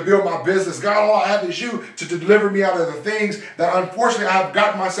you to build my business. God, all I have is you to deliver me out of the things that unfortunately I've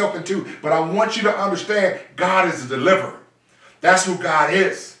gotten myself into. But I want you to understand, God is a deliverer. That's who God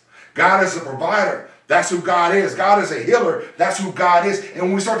is. God is a provider. That's who God is. God is a healer. That's who God is. And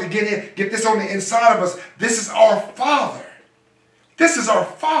when we start to get this on the inside of us, this is our Father. This is our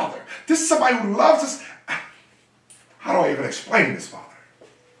Father. This is somebody who loves us. How do I even explain this, Father?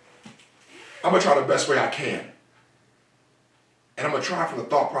 I'm going to try the best way I can. And I'm going to try from the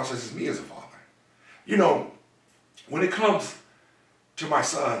thought process as me as a father. When it comes to my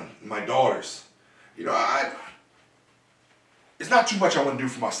son and my daughters, it's not too much I want to do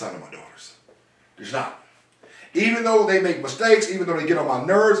for my son and my daughters. There's not. Even though they make mistakes, even though they get on my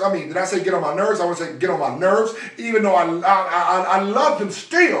nerves. I mean, did I say get on my nerves? I want to say get on my nerves. Even though I love them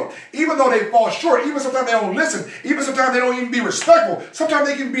still. Even though they fall short. Even sometimes they don't listen. Even sometimes they don't even be respectful. Sometimes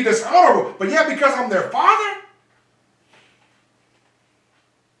they can be dishonorable. But yeah, because I'm their father,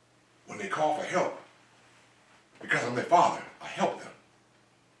 when they call for help, because I'm their father, I help them.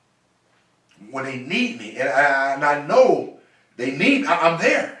 When they need me, and I know they need, I'm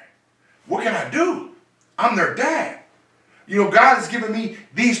there. What can I do? I'm their dad. God has given me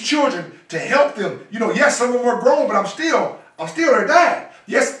these children to help them. Yes, some of them are grown, but I'm still their dad.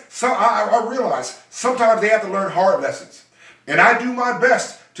 Yes, I realize sometimes they have to learn hard lessons. And I do my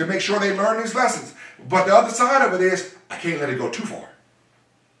best to make sure they learn these lessons. But the other side of it is, I can't let it go too far.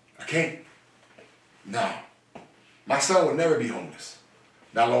 I can't. No. My son will never be homeless.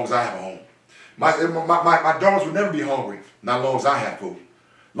 Not as long as I have a home. My daughters will never be hungry, not as long as I have food.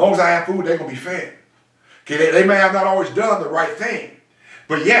 As long as I have food, they're going to be fed. Okay, they may have not always done the right thing,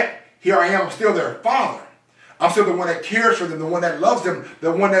 but yet, here I am, I'm still their father. I'm still the one that cares for them, the one that loves them,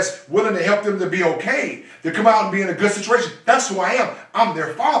 the one that's willing to help them to be okay, to come out and be in a good situation. That's who I am. I'm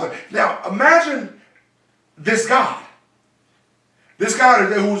their father. Now, imagine this God. This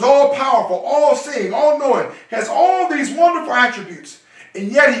God who's all powerful, all seeing, all knowing, has all these wonderful attributes,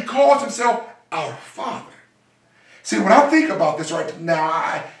 and yet he calls himself our Father. See, when I think about this right now,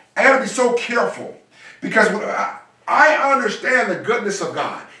 I got to be so careful, because when I understand the goodness of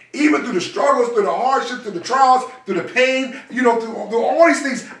God. Even through the struggles, through the hardships, through the trials, through the pain, through all these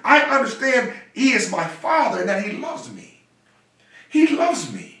things, I understand he is my Father and that he loves me. He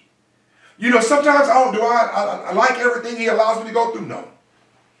loves me. Sometimes I like everything he allows me to go through? No.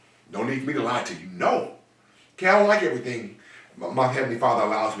 No need for me to lie to you. No. Okay, I don't like everything my Heavenly Father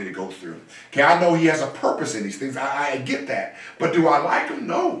allows me to go through. Okay, I know he has a purpose in these things. I get that. But do I like him?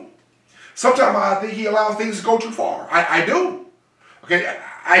 No. Sometimes I think he allows things to go too far. I do. Okay,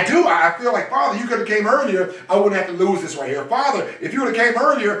 I do. I feel like, Father, you could have came earlier. I wouldn't have to lose this right here. Father, if you would have came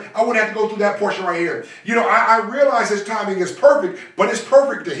earlier, I wouldn't have to go through that portion right here. I realize his timing is perfect, but it's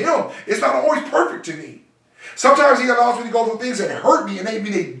perfect to him. It's not always perfect to me. Sometimes he allows me to go through things that hurt me, and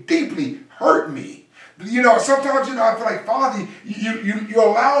they deeply hurt me. Sometimes, I feel like, Father, you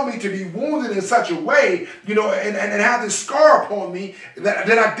allow me to be wounded in such a way, and have this scar upon me that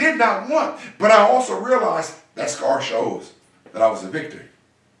I did not want. But I also realize that scar shows that I was a victor.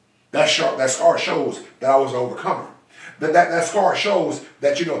 That scar shows that I was an overcomer. That scar shows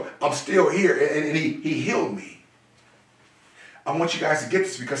that, I'm still here, and he healed me. I want you guys to get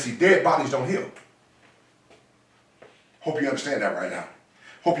this, because, see, dead bodies don't heal. Hope you understand that right now.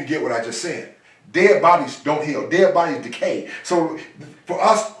 Hope you get what I just said. Dead bodies don't heal. Dead bodies decay. So for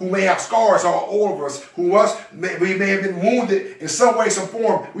us who may have scars all over us, we may have been wounded in some way, some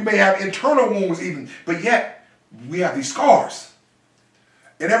form, we may have internal wounds even, but yet we have these scars.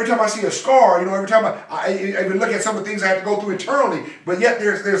 And every time I see a scar, every time I even look at some of the things I have to go through internally, but yet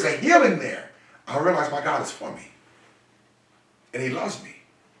there's a healing there. I realize my God is for me. And he loves me.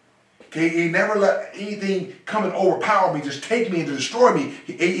 Okay, he never let anything come and overpower me, just take me and to destroy me.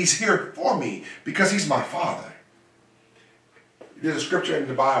 He's here for me because he's my Father. There's a scripture in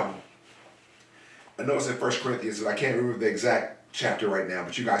the Bible. I know it's in 1 Corinthians, and I can't remember the exact chapter right now,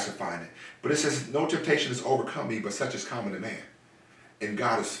 but you guys can find it. But it says, no temptation has overcome me, but such is common to man. And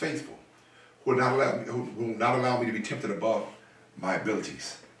God is faithful, who will not allow me to be tempted above my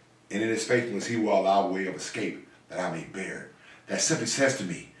abilities. And in his faithfulness, he will allow a way of escape that I may bear it. That simply says to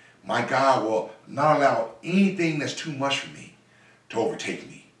me, my God will not allow anything that's too much for me to overtake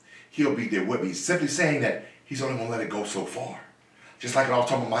me. He'll be there with me. Simply saying that he's only going to let it go so far. Just like I was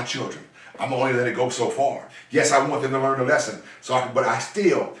talking about my children. I'm only let it go so far. Yes, I want them to learn a lesson, but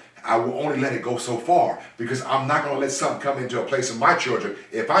I will only let it go so far, because I'm not going to let something come into a place of my children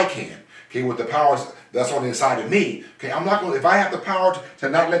if I can. Okay, with the powers that's on the inside of me. Okay, I'm not going to, if I have the power to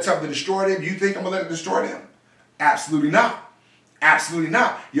not let something destroy them, you think I'm going to let it destroy them? Absolutely not. Absolutely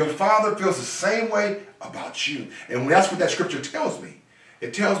not. Your Father feels the same way about you. And that's what that scripture tells me.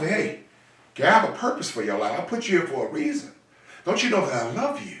 It tells me, hey, okay, I have a purpose for your life. I put you here for a reason. Don't you know that I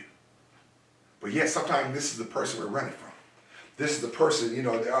love you? But yet sometimes this is the person we're running from. This is the person,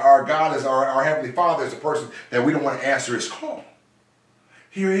 our God is our Heavenly Father is the person that we don't want to answer his call.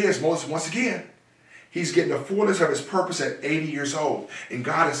 Here he is, Moses, once again. He's getting the fullness of his purpose at 80 years old. And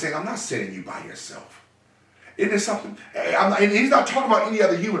God is saying, I'm not sending you by yourself. Isn't it something? And he's not talking about any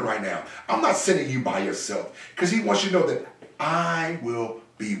other human right now. I'm not sending you by yourself, because he wants you to know that I will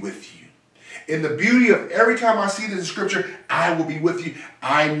be with you. In the beauty of every time I see this in scripture, I will be with you.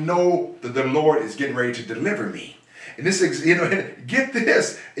 I know that the Lord is getting ready to deliver me. And this is, get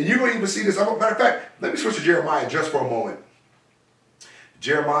this. And you're going to even see this. Matter of fact, let me switch to Jeremiah just for a moment.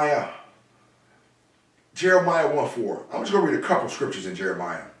 Jeremiah 1:4. I'm just going to read a couple of scriptures in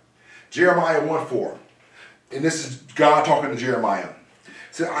Jeremiah. Jeremiah 1:4. And this is God talking to Jeremiah.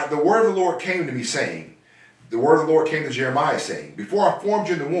 So the word of the Lord came to me saying, the word of the Lord came to Jeremiah saying, before I formed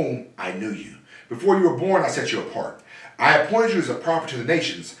you in the womb, I knew you. Before you were born, I set you apart. I appointed you as a prophet to the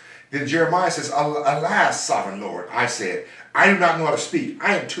nations. Then Jeremiah says, alas, sovereign Lord, I said, I do not know how to speak.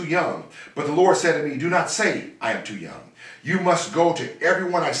 I am too young. But the Lord said to me, do not say, I am too young. You must go to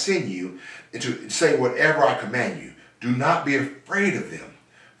everyone I send you and to say whatever I command you. Do not be afraid of them,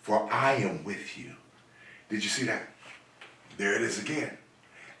 for I am with you. Did you see that? There it is again.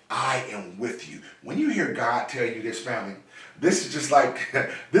 I am with you. When you hear God tell you this, family, this is just like,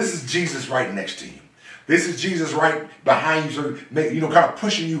 this is Jesus right next to you. This is Jesus right behind you, so kind of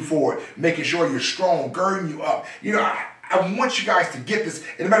pushing you forward, making sure you're strong, girding you up. I want you guys to get this.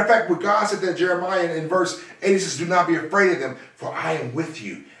 And as a matter of fact, what God said to Jeremiah in verse 8, he says, do not be afraid of them, for I am with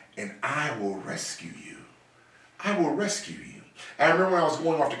you, and I will rescue you. I will rescue you. I remember when I was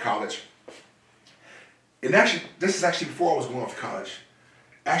going off to college, and actually, this is actually before I was going off to college.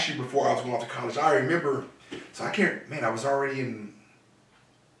 Actually, before I was going off to college, I remember, I was already in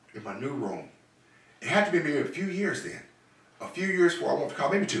my new room. It had to be maybe a few years then. A few years before I went to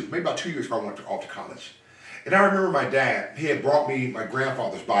college, maybe about 2 years before I went off to college. And I remember my dad, he had brought me my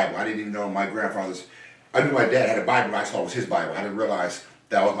grandfather's Bible. I didn't even know I knew my dad had a Bible, but I thought it was his Bible. I didn't realize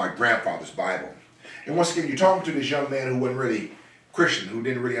that was my grandfather's Bible. And once again, you're talking to this young man who wasn't really Christian, who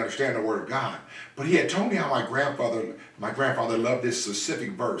didn't really understand the Word of God. But he had told me how my grandfather loved this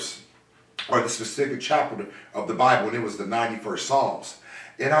specific verse, or the specific chapter of the Bible, and it was the 91st Psalms.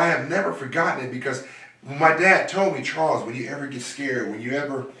 And I have never forgotten it, because my dad told me, Charles, when you ever get scared, when you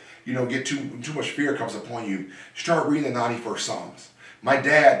ever get too much fear comes upon you, start reading the 91st Psalms. My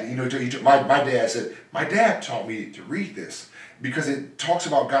dad, my dad said, my dad taught me to read this because it talks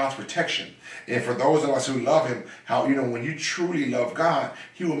about God's protection. And for those of us who love him, how, when you truly love God,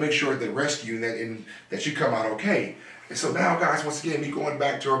 he will make sure to rescue you and that you come out okay. And so now, guys, once again, me going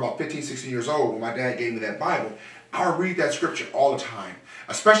back to about 15, 16 years old, when my dad gave me that Bible, I would read that scripture all the time,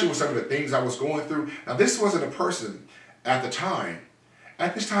 especially with some of the things I was going through. Now, this wasn't a person at the time.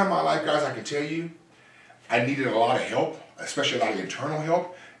 At this time in my life, guys, I can tell you, I needed a lot of help, especially a lot of internal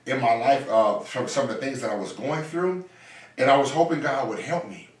help in my life from some of the things that I was going through. And I was hoping God would help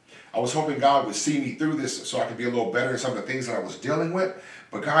me. I was hoping God would see me through this so I could be a little better in some of the things that I was dealing with.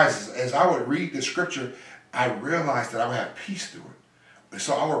 But guys, as I would read the scripture, I realized that I would have peace through it. And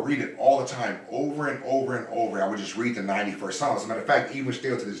so I would read it all the time, over and over and over. I would just read the 91st Psalms. As a matter of fact, even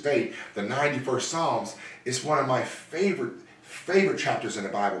still to this day, the 91st Psalms is one of my favorite chapters in the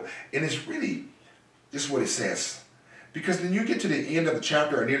Bible. And it's really just what it says. Because when you get to the end of the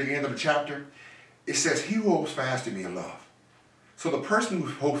chapter, or near the end of the chapter, it says, he who holds fast to me in love. So the person who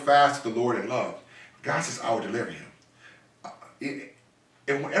holds fast to the Lord in love, God says, I will deliver him. And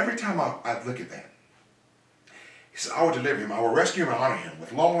every time I look at that, he says, I will deliver him. I will rescue him and honor him.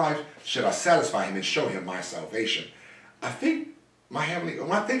 With long life should I satisfy him and show him my salvation. I think when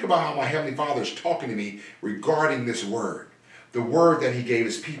I think about how my Heavenly Father is talking to me regarding this word, the word that he gave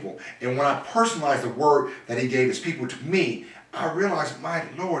his people, and when I personalize the word that he gave his people to me, I realize my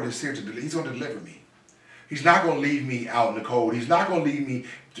Lord is here to deliver. He's going to deliver me. He's not going to leave me out in the cold. He's not going to leave me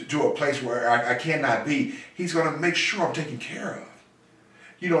to a place where I cannot be. He's going to make sure I'm taken care of.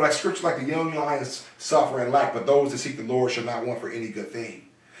 Like scripture, like the young lions suffer and lack, but those that seek the Lord shall not want for any good thing.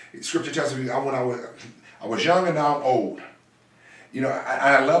 Scripture tells me when I was young and now I'm old.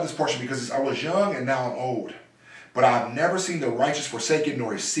 I love this portion because I was young and now I'm old. But I've never seen the righteous forsaken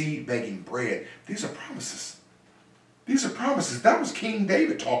nor his seed begging bread. These are promises. These are promises. That was King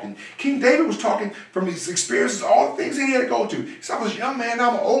David talking. King David was talking from his experiences, all the things he had to go to. He said, I was a young man,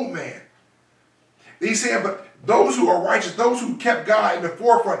 now I'm an old man. He said, but those who are righteous, those who kept God in the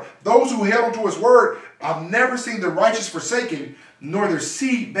forefront, those who held onto his word, I've never seen the righteous forsaken, nor their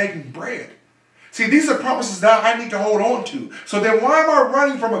seed begging bread. See, these are promises that I need to hold on to. So then why am I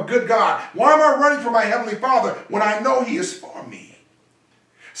running from a good God? Why am I running from my Heavenly Father when I know he is for me?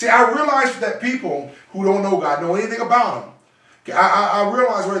 See, I realize that people who don't know God, know anything about him, I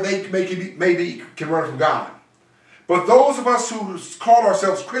realize where they maybe can run from God. But those of us who call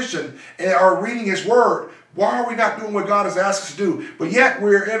ourselves Christian and are reading his word, why are we not doing what God has asked us to do? But yet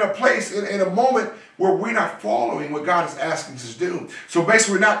we're in a place, in a moment where we're not following what God is asking us to do. So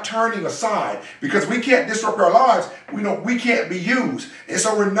basically we're not turning aside because we can't disrupt our lives. We can't be used. And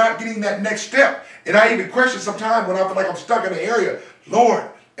so we're not getting that next step. And I even question sometimes when I feel like I'm stuck in an area, Lord,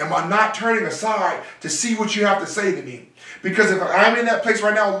 am I not turning aside to see what you have to say to me? Because if I'm in that place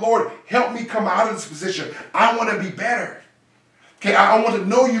right now, Lord, help me come out of this position. I want to be better. Okay, I want to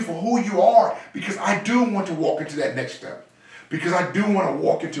know you for who you are because I do want to walk into that next step. Because I do want to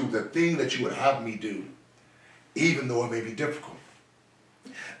walk into the thing that you would have me do, even though it may be difficult.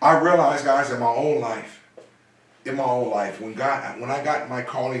 I realize, guys, in my own life, when I got my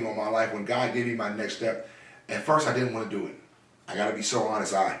calling on my life, when God gave me my next step, at first I didn't want to do it. I got to be so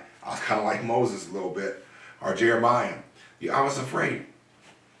honest. I was kind of like Moses a little bit, or Jeremiah. I was afraid.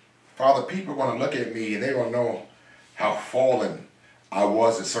 Father, people are going to look at me and they're going to know how fallen I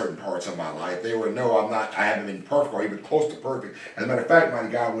was in certain parts of my life. They would know I haven't been perfect or even close to perfect. As a matter of fact, mighty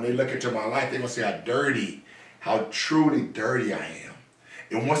God, when they look into my life, they're going to see how truly dirty I am.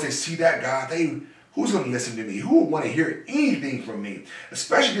 And once they see that, God, who's going to listen to me? Who would want to hear anything from me?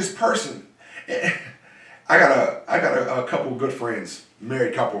 Especially this person. I got a couple of good friends,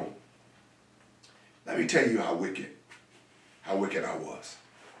 married couple. Let me tell you how wicked I was.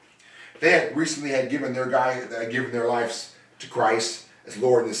 They had recently given their lives to Christ as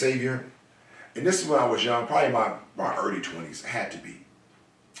Lord and Savior. And this is when I was young, probably my early 20s. It had to be.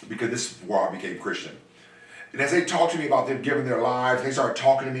 Because this is where I became Christian. And as they talked to me about them giving their lives, they started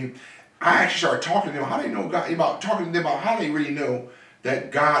talking to me. I actually started talking to them how they know God, talking to them about how they really know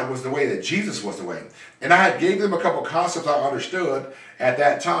that God was the way, that Jesus was the way. And I gave them a couple concepts I understood at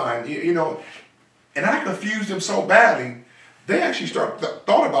that time, and I confused them so badly, they actually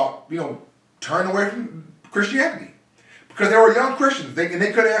thought about, turning away from Christianity. Because they were young Christians, and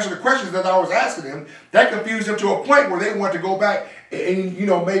they couldn't answer the questions that I was asking them. That confused them to a point where they wanted to go back and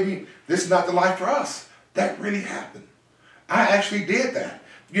maybe this is not the life for us. That really happened. I actually did that.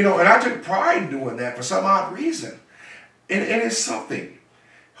 And I took pride in doing that for some odd reason. And it's something.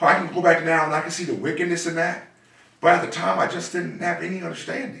 I can go back now and I can see the wickedness in that. But at the time, I just didn't have any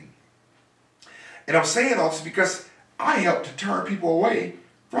understanding. And I'm saying all this because I helped to turn people away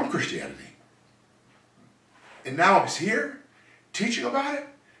from Christianity. And now I'm here, teaching about it,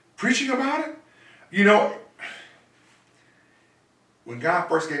 preaching about it. When God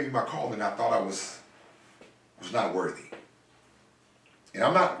first gave me my calling, I thought I was not worthy. And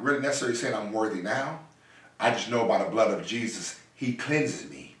I'm not really necessarily saying I'm worthy now. I just know by the blood of Jesus, He cleanses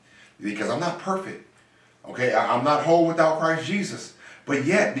me. Because I'm not perfect. Okay, I'm not whole without Christ Jesus. But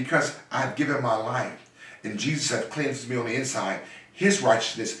yet, because I've given my life, and Jesus has cleansed me on the inside, His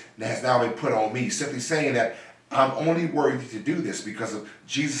righteousness has now been put on me. Simply saying that I'm only worthy to do this because of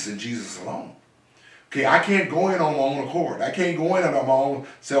Jesus and Jesus alone. Okay, I can't go in on my own accord. I can't go in on my own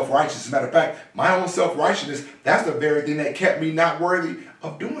self-righteousness. As a matter of fact, my own self-righteousness, that's the very thing that kept me not worthy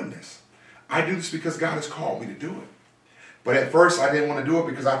of doing this. I do this because God has called me to do it. But at first, I didn't want to do it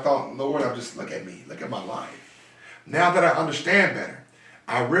because I thought, Lord, look at me. Look at my life. Now that I understand better,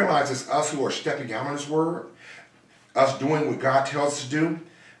 I realize it's us who are stepping out on His word, us doing what God tells us to do.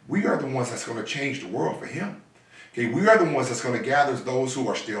 We are the ones that's going to change the world for Him. Okay, we are the ones that's going to gather those who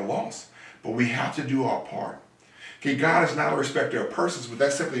are still lost. But we have to do our part. Okay, God is not a respecter of persons. What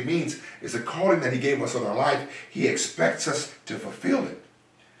that simply means is the calling that He gave us on our life, He expects us to fulfill it.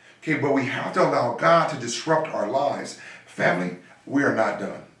 Okay, but we have to allow God to disrupt our lives. Family, we are not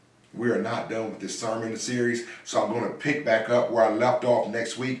done. We are not done with this sermon series. So I'm going to pick back up where I left off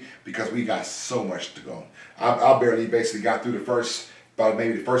next week because we got so much to go. I barely basically got through about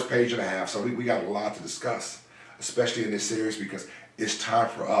maybe the first page and a half. So we got a lot to discuss, especially in this series, because it's time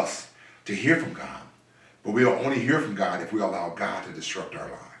for us to hear from God. But we'll only hear from God if we allow God to disrupt our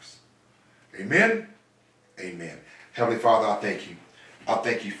lives. Amen? Amen. Heavenly Father, I thank you. I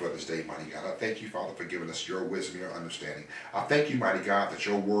thank you for this day, mighty God. I thank you, Father, for giving us your wisdom, your understanding. I thank you, mighty God, that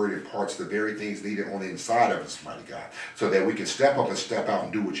your word imparts the very things needed on the inside of us, mighty God, so that we can step up and step out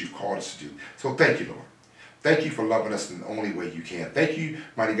and do what you've called us to do. So thank you, Lord. Thank you for loving us in the only way you can. Thank you,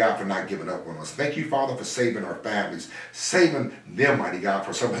 mighty God, for not giving up on us. Thank you, Father, for saving our families, saving them, mighty God,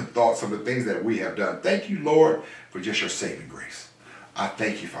 for some of the thoughts, some of the things that we have done. Thank you, Lord, for just your saving grace. I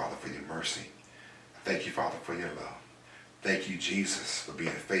thank you, Father, for your mercy. I thank you, Father, for your love. Thank you, Jesus, for being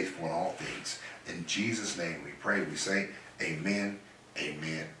faithful in all things. In Jesus' name we pray. We say amen,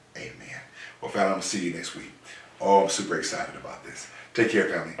 amen, amen. Well, family, I'm going to see you next week. Oh, I'm super excited about this. Take care,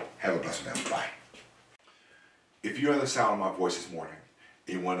 family. Have a blessed day. Bye. If you hear the sound of my voice this morning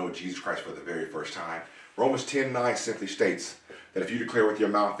and you want to know Jesus Christ for the very first time, Romans 10:9 simply states that if you declare with your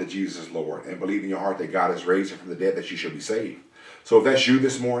mouth that Jesus is Lord and believe in your heart that God has raised Him from the dead, that you shall be saved. So if that's you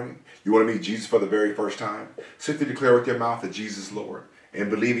this morning, you want to meet Jesus for the very first time, simply declare with your mouth that Jesus is Lord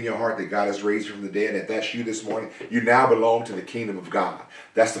and believe in your heart that God has raised you from the dead. And if that's you this morning, you now belong to the kingdom of God.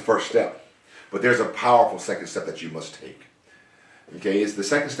 That's the first step. But there's a powerful second step that you must take. Okay, the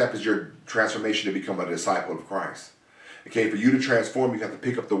second step is your transformation to become a disciple of Christ. Okay, for you to transform, you have to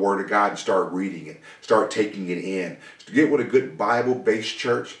pick up the Word of God and start reading it, start taking it in. Get with a good Bible-based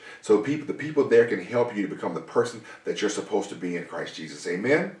church so the people there can help you to become the person that you're supposed to be in Christ Jesus.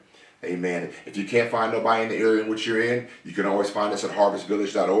 Amen? Amen. If you can't find nobody in the area in which you're in, you can always find us at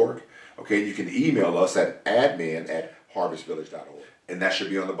harvestvillage.org. Okay, you can email us at admin@harvestvillage.org. And that should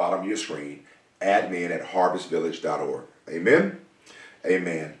be on the bottom of your screen, admin@harvestvillage.org. Amen?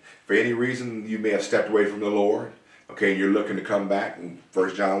 Amen. For any reason you may have stepped away from the Lord, okay, you're looking to come back, and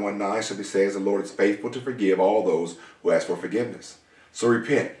 1 John 1:9 simply says the Lord is faithful to forgive all those who ask for forgiveness. So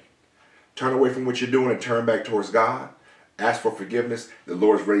repent. Turn away from what you're doing and turn back towards God. Ask for forgiveness. The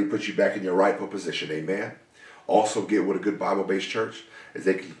Lord is ready to put you back in your rightful position. Amen. Also get with a good Bible-based church as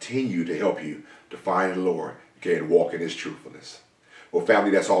they continue to help you to find the Lord, okay, and walk in His truthfulness. Well,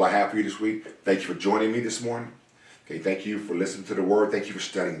 family, that's all I have for you this week. Thank you for joining me this morning. Okay, thank you for listening to the Word. Thank you for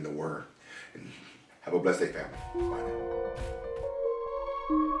studying the Word. And have a blessed day, family. Bye now.